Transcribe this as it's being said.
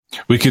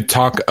We could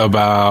talk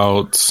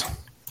about...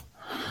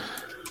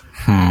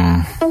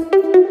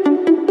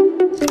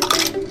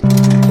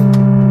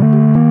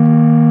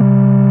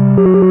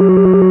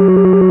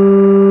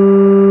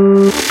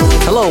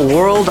 Hello,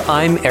 world.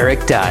 I'm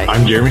Eric Dye.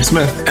 I'm Jeremy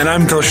Smith. And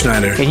I'm Phil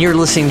Schneider. And you're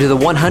listening to the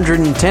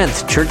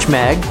 110th Church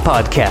Mag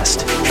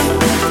podcast.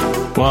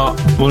 Well,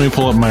 let me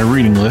pull up my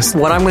reading list.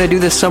 What I'm going to do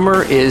this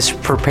summer is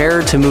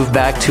prepare to move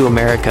back to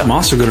America. I'm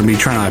also going to be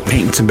trying to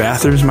paint some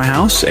bathrooms in my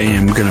house,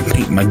 and I'm going to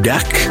paint my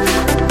deck.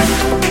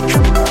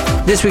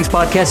 This week's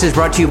podcast is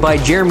brought to you by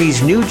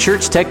Jeremy's new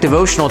church tech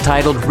devotional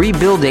titled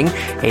Rebuilding,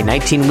 a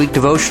 19-week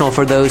devotional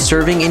for those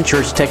serving in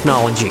church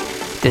technology.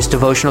 This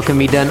devotional can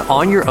be done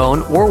on your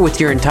own or with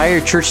your entire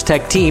church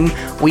tech team,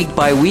 week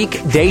by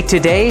week, day to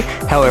day,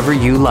 however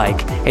you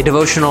like. A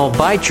devotional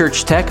by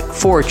Church Tech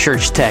for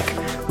Church Tech.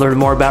 Learn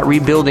more about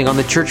Rebuilding on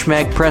the Church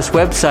Mag Press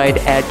website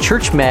at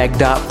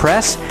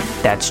churchmag.press.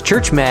 That's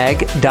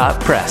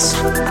churchmag.press.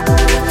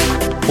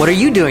 What are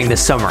you doing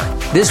this summer?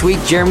 This week,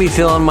 Jeremy,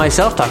 Phil, and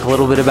myself talk a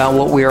little bit about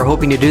what we are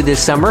hoping to do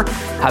this summer.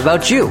 How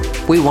about you?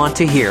 We want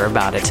to hear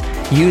about it.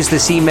 Use the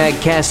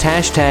CMAGcast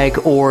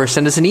hashtag or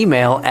send us an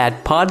email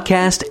at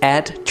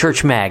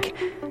podcast@churchmag.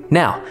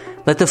 Now,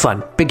 let the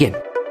fun begin.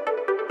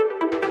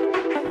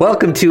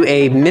 Welcome to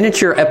a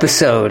miniature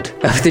episode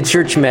of the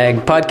Church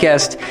Mag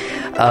podcast.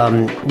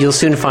 You'll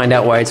soon find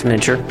out why it's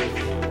miniature.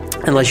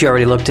 Unless you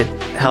already looked at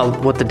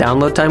what the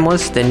download time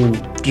was, then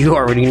you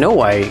already know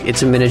why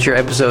it's a miniature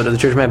episode of the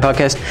Church Mag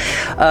podcast.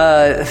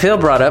 Phil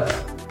brought up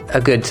a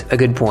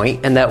good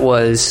point, and that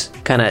was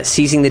kind of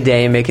seizing the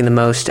day and making the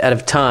most out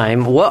of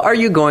time. What are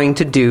you going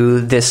to do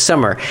this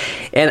summer?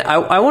 And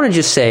I want to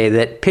just say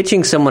that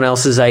pitching someone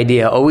else's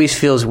idea always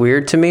feels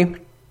weird to me,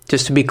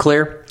 just to be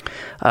clear.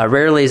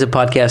 Rarely is a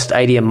podcast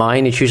idea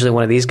mine. It's usually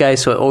one of these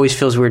guys, so it always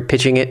feels weird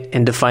pitching it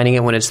and defining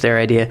it when it's their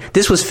idea.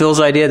 This was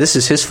Phil's idea. This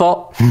is his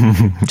fault.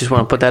 Just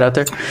want to put that out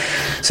there.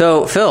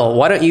 So, Phil,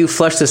 why don't you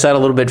flesh this out a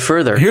little bit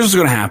further? Here's what's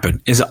going to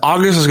happen, is that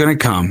August is going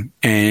to come,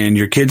 and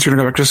your kids are going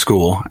to go back to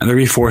school, and they're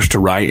going to be forced to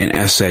write an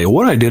essay,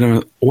 what I did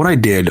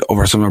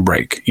over summer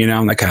break,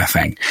 that kind of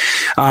thing.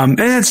 And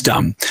it's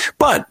dumb.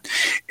 But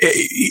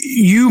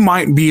you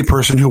might be a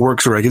person who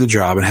works a regular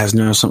job and has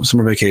no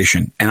summer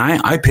vacation, and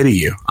I pity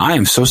you. I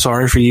am so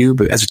sorry for you,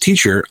 but as a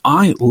teacher,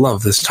 I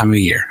love this time of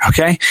year,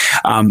 okay?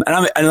 And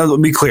let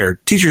me be clear,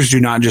 teachers do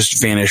not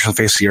just vanish on the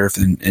face of the earth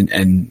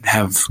and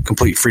have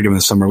complete freedom in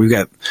the summer. We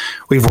have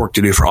work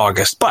to do for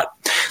August. But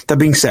that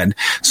being said,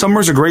 summer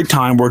is a great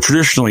time where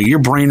traditionally your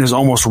brain is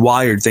almost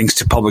wired thanks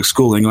to public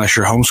schooling, unless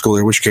you're a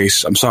homeschooler, in which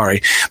case, I'm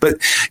sorry. But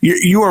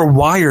you are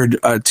wired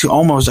to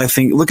almost, I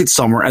think, look at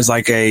summer as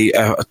like a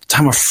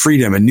time of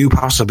freedom and new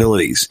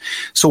possibilities.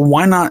 So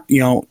why not,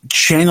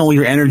 channel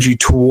your energy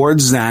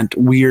towards that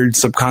weird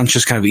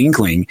subconscious kind of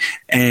inkling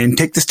and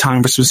take this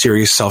time for some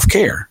serious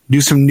self-care.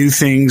 Do some new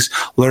things,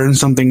 learn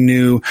something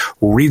new,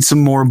 read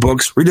some more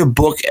books, read a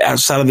book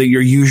outside of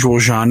your usual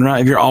genre.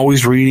 If you're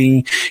always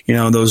reading,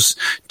 those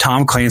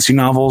Tom Clancy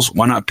novels,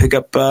 why not pick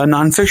up a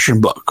nonfiction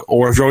book?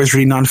 Or if you're always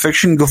reading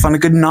nonfiction, go find a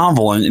good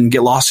novel and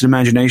get lost in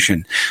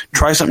imagination.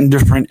 Try something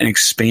different and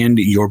expand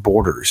your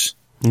borders.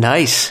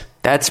 Nice.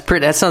 That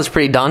sounds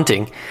pretty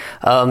daunting.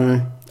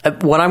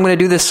 What I'm going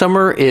to do this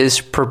summer is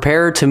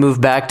prepare to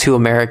move back to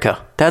America.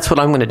 That's what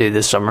I'm going to do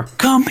this summer.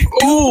 Come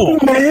to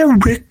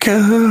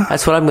America.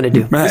 That's what I'm going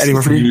to do.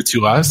 Anywhere for you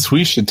to us,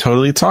 we should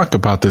totally talk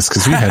about this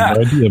because we had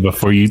no idea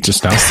before you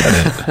just now said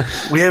it.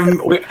 We haven't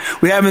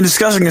been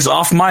discussing this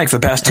off mic for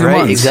the past 2 months.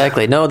 Right,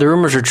 exactly. No, the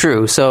rumors are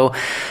true. So,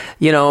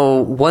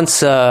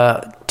 once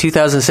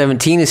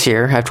 2017 is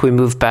here, after we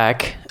move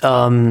back,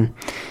 then,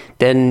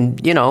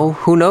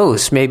 who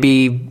knows?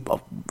 Maybe,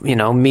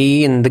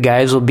 me and the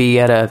guys will be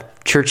at a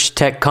church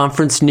tech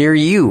conference near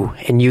you,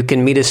 and you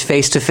can meet us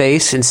face to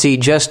face and see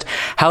just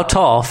how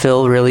tall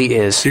Phil really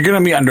is. You're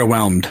going to be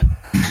underwhelmed.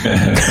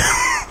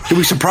 You'll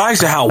be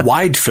surprised at how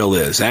wide Phil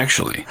is,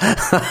 actually.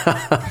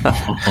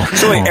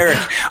 So, wait, Eric,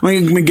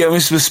 let me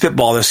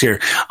spitball this here.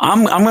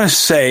 I'm going to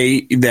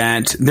say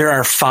that there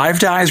are 5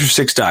 dies or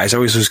 6 dies. I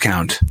always lose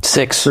count.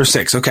 6. There's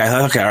 6. Okay,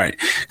 all right.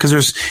 Because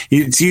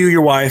it's you,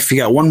 your wife, you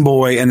got 1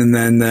 boy, and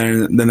then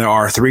there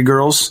are 3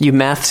 girls. You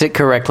mathed it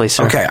correctly,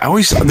 sir. Okay,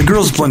 the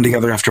girls blend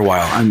together after a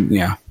while.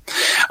 And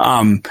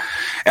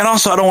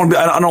also I don't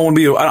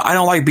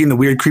like being the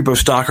weird creepo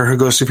stalker who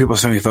goes through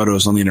people's family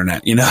photos on the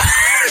internet.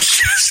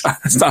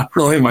 It's not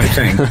really my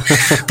thing.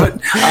 But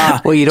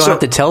well, you don't have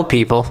to tell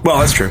people. Well,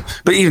 that's true.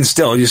 But even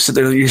still, you're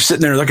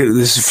sitting there looking at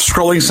this,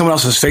 scrolling someone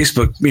else's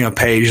Facebook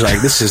page,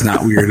 like this is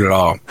not weird at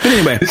all. But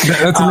anyway,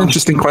 that's an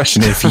interesting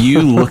question. If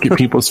you look at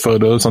people's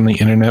photos on the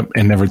internet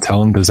and never tell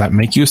them, does that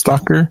make you a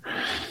stalker?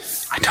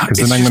 Because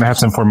then I'm going to have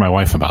to inform my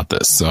wife about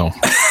this. So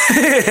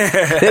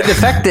the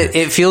fact that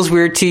it feels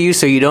weird to you,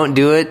 so you don't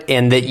do it,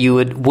 and that you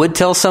would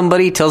tell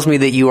somebody tells me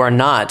that you are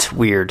not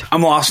weird.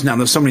 I'm lost now.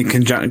 There's so many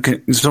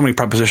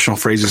prepositional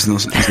phrases in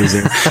those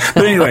there.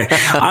 But anyway,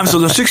 so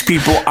there's 6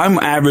 people. I'm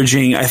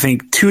averaging, I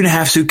think,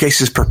 2.5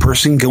 suitcases per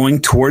person going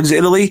towards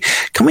Italy.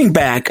 Coming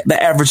back,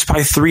 the average is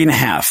probably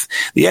 3.5.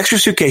 The extra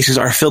suitcases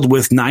are filled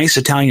with nice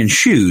Italian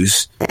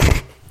shoes.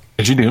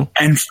 As you do.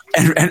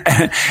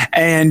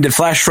 And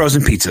flash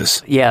frozen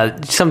pizzas.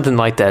 Yeah, something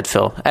like that,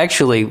 Phil.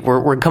 Actually,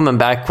 we're coming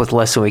back with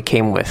less than we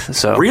came with.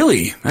 So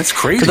Really? That's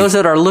crazy. for those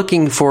that are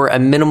looking for a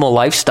minimal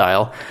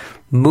lifestyle,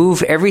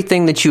 move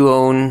everything that you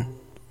own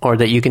or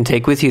that you can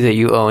take with you that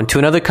you own to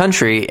another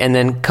country and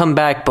then come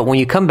back. But when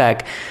you come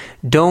back,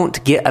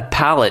 don't get a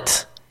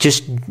pallet.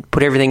 Just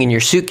put everything in your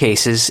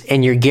suitcases,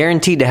 and you're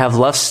guaranteed to have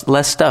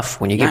less stuff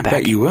when you get back. I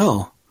bet you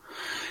will.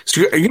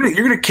 So you're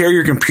gonna carry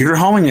your computer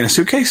home in a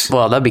suitcase?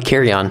 Well, that'd be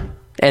carry-on.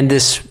 And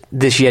this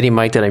Yeti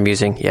mic that I'm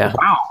using, yeah.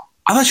 Wow.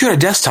 I thought you had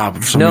a desktop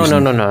for some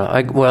reason.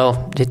 No.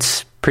 Well,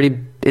 it's pretty.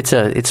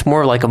 It's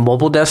more like a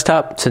mobile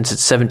desktop since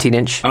it's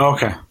 17-inch. Oh,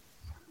 okay.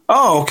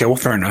 Well,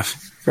 fair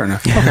enough.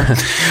 Okay.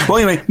 Well,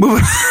 anyway,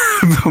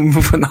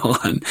 moving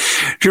on.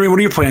 Jeremy, what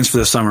are your plans for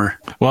this summer?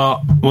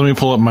 Well, let me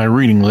pull up my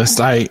reading list.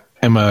 I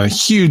am a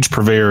huge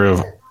purveyor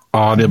of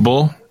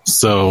Audible,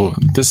 so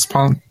this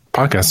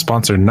podcast is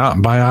sponsored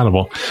not by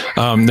Audible.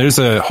 There's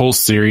a whole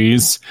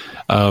series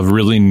of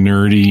really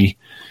nerdy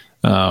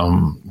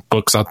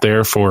books out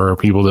there for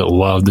people that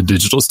love the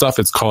digital stuff.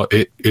 It's called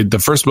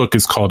the first book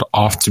is called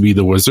Off to Be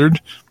the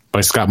Wizard by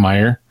Scott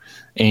Meyer,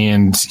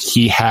 and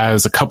he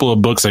has a couple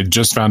of books I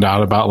just found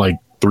out about like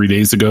 3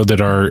 days ago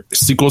that are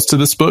sequels to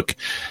this book.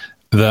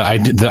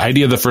 The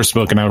idea of the first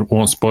book, and I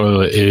won't spoil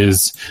it,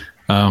 is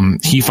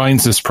he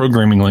finds this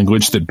programming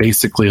language that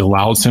basically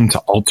allows him to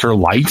alter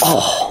life.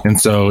 Oh. And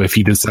so if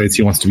he decides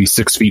he wants to be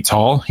 6 feet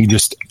tall, he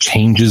just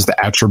changes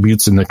the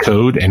attributes in the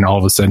code, and all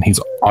of a sudden he's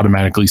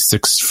automatically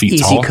 6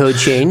 feet tall. Easy code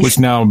change. Which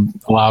now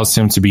allows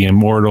him to be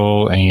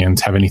immortal and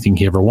have anything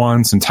he ever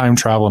wants and time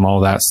travel and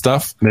all that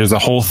stuff. There's a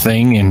whole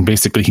thing, and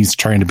basically he's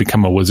trying to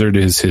become a wizard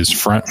is his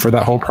front for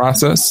that whole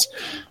process.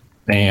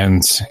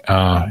 And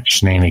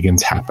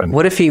shenanigans happen.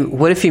 What if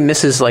he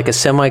misses like a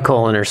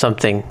semicolon or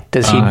something?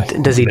 Does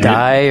he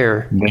die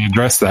or? They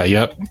address that.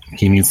 Yep,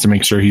 he needs to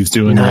make sure he's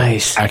doing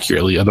it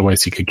accurately.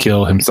 Otherwise, he could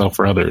kill himself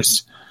or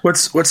others.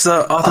 What's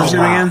the author's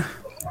name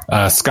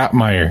again? Scott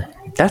Meyer.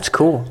 That's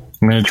cool.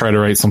 I'm going to try to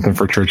write something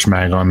for Church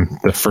Mag on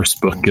the first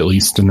book at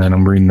least, and then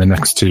I'm reading the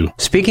next two.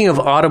 Speaking of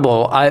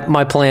Audible,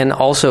 my plan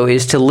also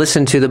is to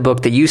listen to the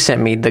book that you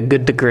sent me, The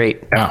Good to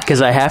Great,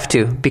 because I have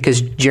to,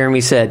 because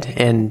Jeremy said,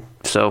 and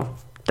so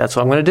that's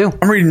what I'm going to do.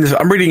 I'm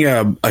reading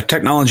a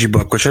technology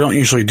book, which I don't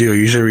usually do. I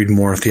usually read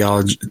more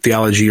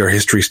theology or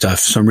history stuff.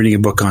 So I'm reading a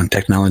book on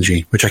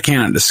technology, which I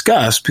cannot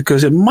discuss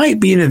because it might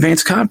be an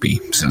advanced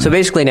copy. So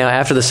basically now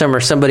after the summer,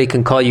 somebody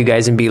can call you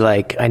guys and be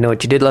like, I know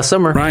what you did last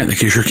summer. Right,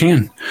 like you sure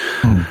can.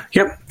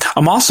 Yep.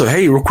 I'm also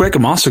going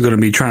to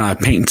be trying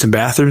to paint some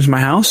bathrooms in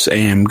my house,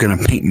 and I'm going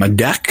to paint my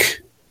deck.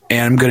 And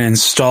I'm going to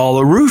install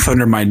a roof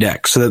under my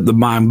deck so that the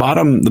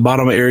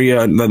bottom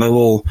area, the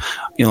little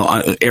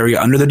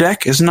area under the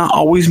deck is not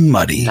always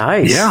muddy.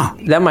 Nice. Yeah.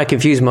 That might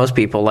confuse most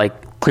people.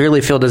 Like,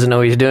 clearly Phil doesn't know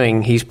what he's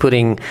doing. He's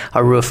putting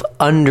a roof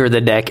under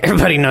the deck.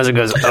 Everybody knows it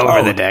goes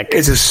over the deck.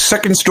 It's a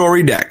second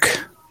story deck.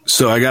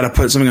 So I got to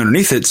put something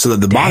underneath it so that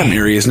the bottom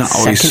area is not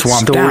always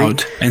swamped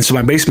out. And so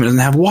my basement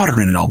doesn't have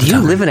water in it all the time.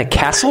 Do you live in a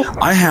castle?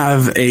 I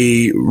have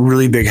a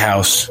really big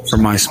house for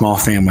my small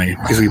family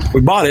because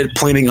we bought it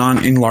planning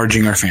on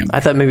enlarging our family.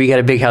 I thought maybe you got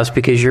a big house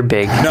because you're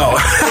big. No.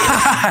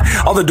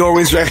 All the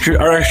doorways are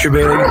extra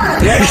big.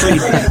 Actually,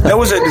 that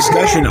was a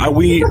discussion.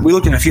 We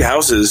looked at a few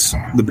houses.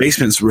 The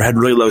basements had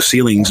really low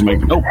ceilings. I'm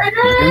like, nope, I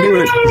can do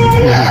it.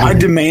 I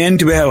demand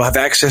to have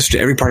access to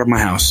every part of my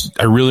house.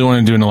 I really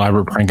want to do an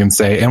elaborate prank and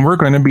say, and we're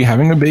going to be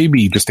having a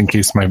baby, just in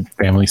case my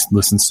family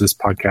listens to this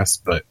podcast.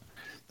 But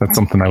that's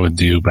something I would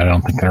do, but I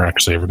don't think they're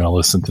actually ever going to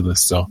listen to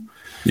this. So,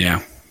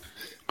 yeah.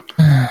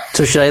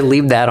 So should I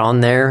leave that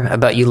on there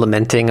about you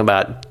lamenting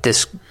about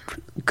this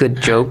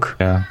good joke?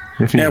 Yeah.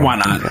 Yeah, why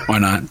not? Why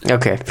not?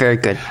 Okay, very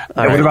good.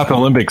 What about the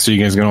Olympics? Are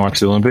you guys going to watch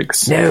the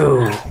Olympics?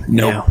 No.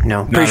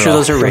 Pretty sure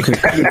those are rigged.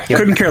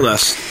 Couldn't care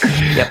less.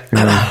 Yep.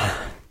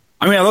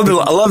 I mean, I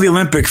love the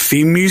Olympic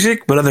theme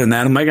music, but other than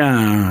that, I'm like,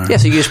 yeah,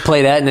 so you just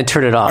play that and then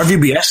turn it off. Our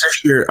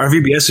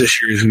VBS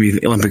this year is going to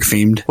be Olympic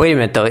themed. Wait a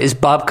minute, though. Is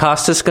Bob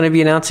Costas going to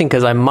be announcing?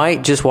 Because I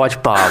might just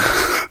watch Bob.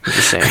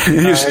 Just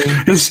saying.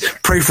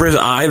 just pray for his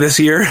eye this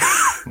year.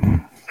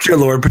 Dear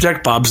Lord,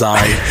 protect Bob's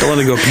eye. Don't let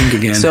it go pink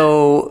again.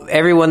 So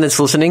everyone that's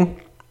listening,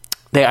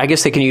 I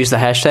guess they can use the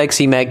hashtag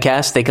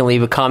CMAGcast. They can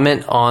leave a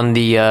comment on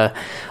the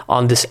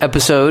on this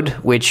episode,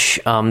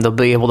 which they'll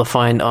be able to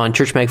find on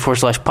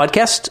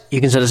churchmag.com/podcast. You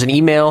can send us an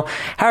email.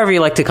 However you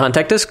like to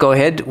contact us, go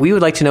ahead. We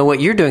would like to know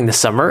what you're doing this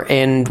summer,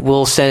 and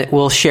we'll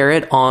share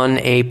it on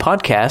a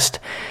podcast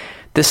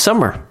this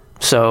summer.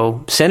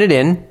 So send it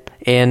in,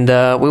 and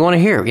we want to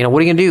hear. What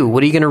are you going to do?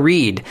 What are you going to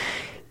read?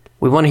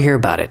 We want to hear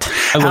about it.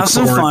 Have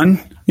some fun.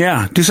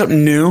 Yeah, do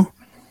something new.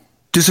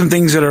 Do some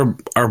things that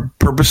are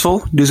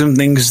purposeful. Do some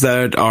things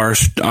that are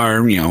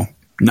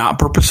not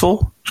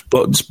purposeful.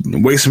 But just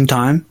waste some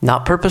time.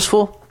 Not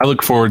purposeful? I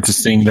look forward to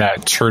seeing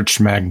that Church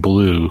Mag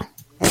Blue.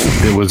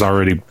 It was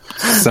already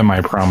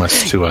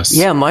semi-promised to us.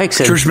 Yeah, Mike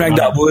said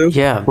churchmag.blue.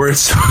 Yeah, where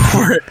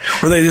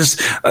they just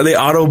they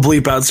auto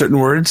bleep out certain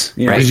words.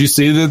 Yeah. Right. Did you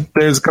see that?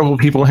 There's a couple of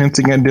people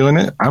hinting at doing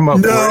it. I'm up.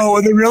 No,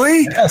 are they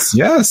really? Yes.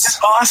 That's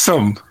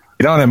awesome.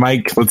 Get on it,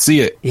 Mike. Let's see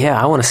it. Yeah,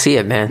 I want to see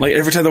it, man. Like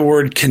every time the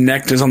word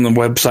connect is on the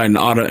website and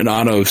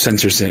auto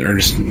censors it, or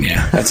just,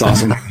 yeah, that's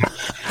awesome.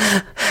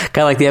 Kind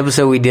of like the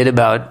episode we did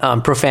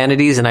about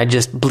profanities, and I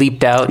just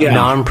bleeped out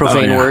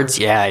non-profane words.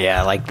 Yeah,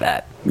 I like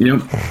that. Yep.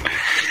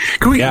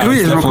 Can we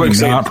it's definitely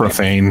not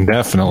profane.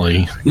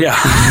 Definitely. Yeah.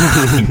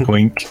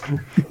 Wink.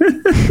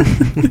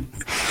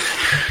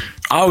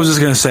 I was just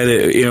going to say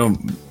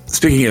that,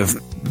 speaking of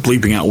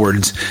bleeping out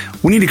words,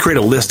 we need to create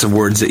a list of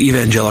words that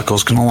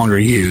evangelicals can no longer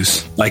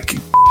use, like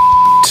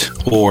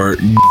or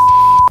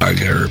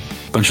a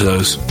bunch of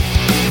those.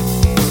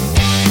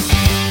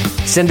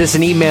 Send us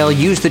an email,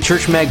 use the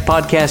Church Mag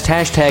Podcast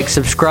hashtag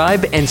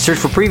subscribe, and search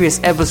for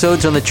previous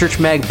episodes on the Church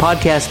Mag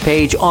Podcast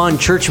page on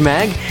Church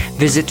Mag.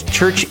 Visit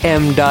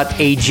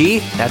churchm.ag,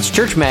 that's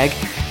Church Mag,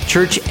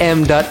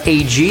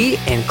 churchm.ag,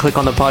 and click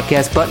on the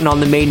podcast button on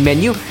the main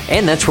menu,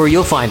 and that's where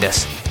you'll find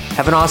us.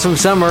 Have an awesome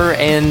summer,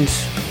 and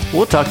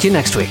we'll talk to you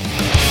next week.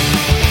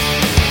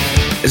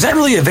 Is that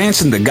really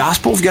advancing the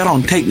gospel if you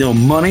don't take no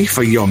money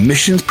for your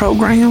missions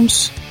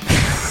programs?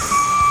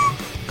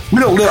 I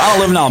don't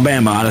live in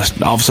Alabama. I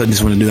just all of a sudden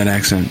just want to do that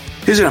accent.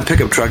 He's in a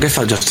pickup truck. I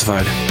felt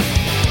justified.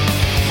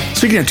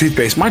 Speaking of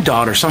toothpaste, my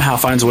daughter somehow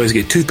finds ways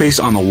to get toothpaste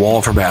on the wall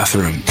of her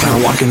bathroom. And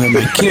I'm walking in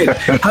my kid.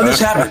 How this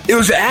happened? It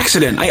was an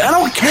accident. I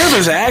don't care if it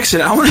was an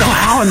accident. I want to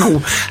know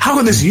how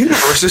in this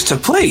universe this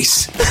took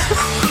place.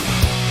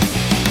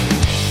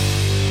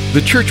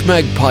 The Church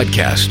Mag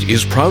Podcast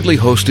is proudly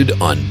hosted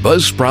on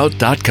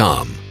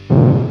Buzzsprout.com.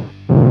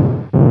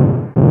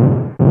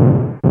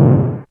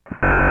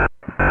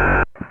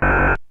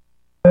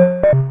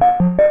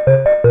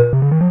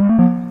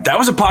 That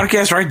was a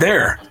podcast right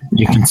there.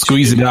 You can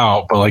squeeze it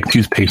out, but like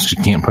toothpaste,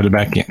 you can't put it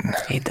back in.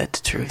 Ain't that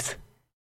the truth?